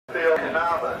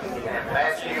Thomas and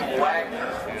Matthew Wagner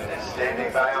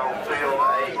standing by on field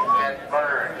 8, Kent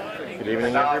Burns. Good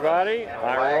evening, everybody.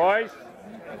 Hi, Royce.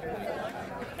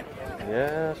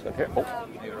 Yes. Okay. Oh.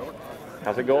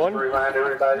 How's it going?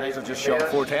 Mayes just shot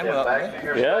 410 without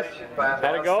me. Yes.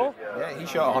 How'd it go? Yeah, he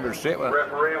shot 100 straight with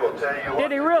it.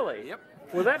 Did he really? Yep.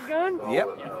 With that gun? Yep.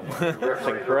 That's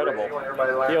incredible.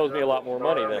 He owes me a lot more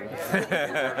money then.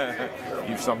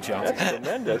 You've some chance. That's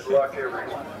tremendous.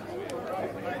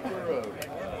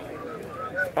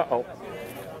 Uh-oh.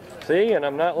 See, and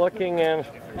I'm not looking and...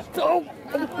 Oh!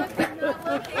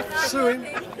 Suing.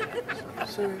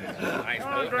 Nice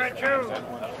great show.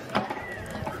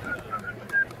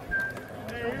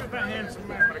 Hey, you're the handsome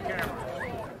man with a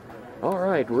camera. All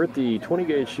right, we're at the 20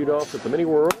 gauge shoot-off at the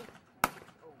Mini-World.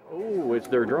 Oh,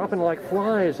 they're dropping like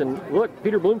flies, and look,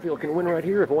 Peter Bloomfield can win right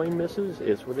here. If Wayne misses,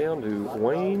 it's down to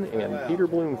Wayne and Peter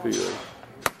Bloomfield.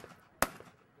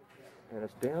 And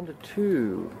it's down to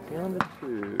 2. Down to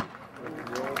 2.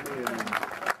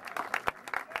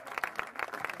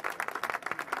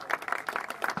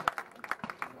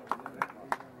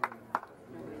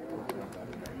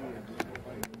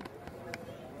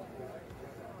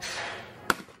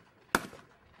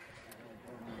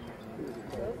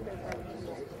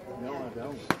 No, I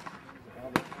don't.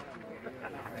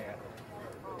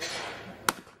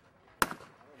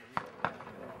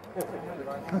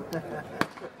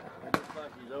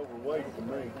 He's overweight to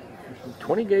me.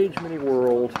 20 gauge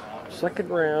Mini-World, second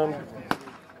round,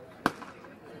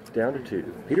 down to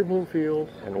 2. Peter Bloomfield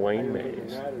and Wayne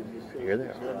Mayes. Here they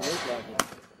are.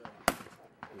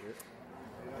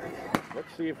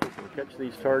 Let's see if we can catch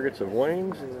these targets of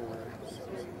Wayne's.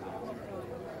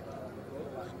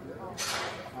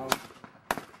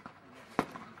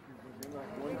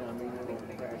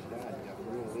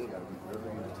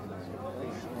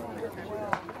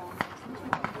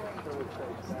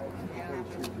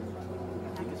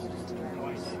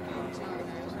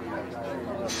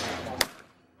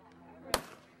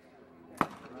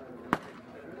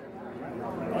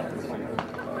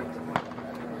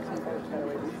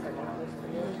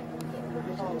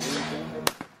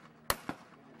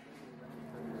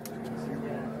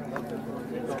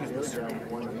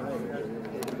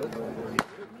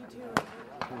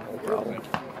 No problem.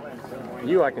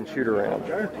 You, I can shoot around.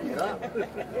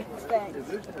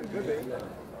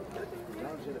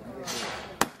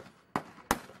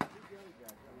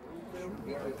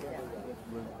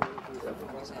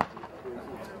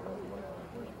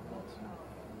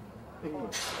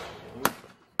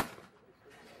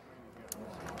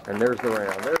 And there's the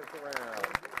round. There's the round.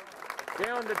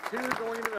 Down to 2 going into the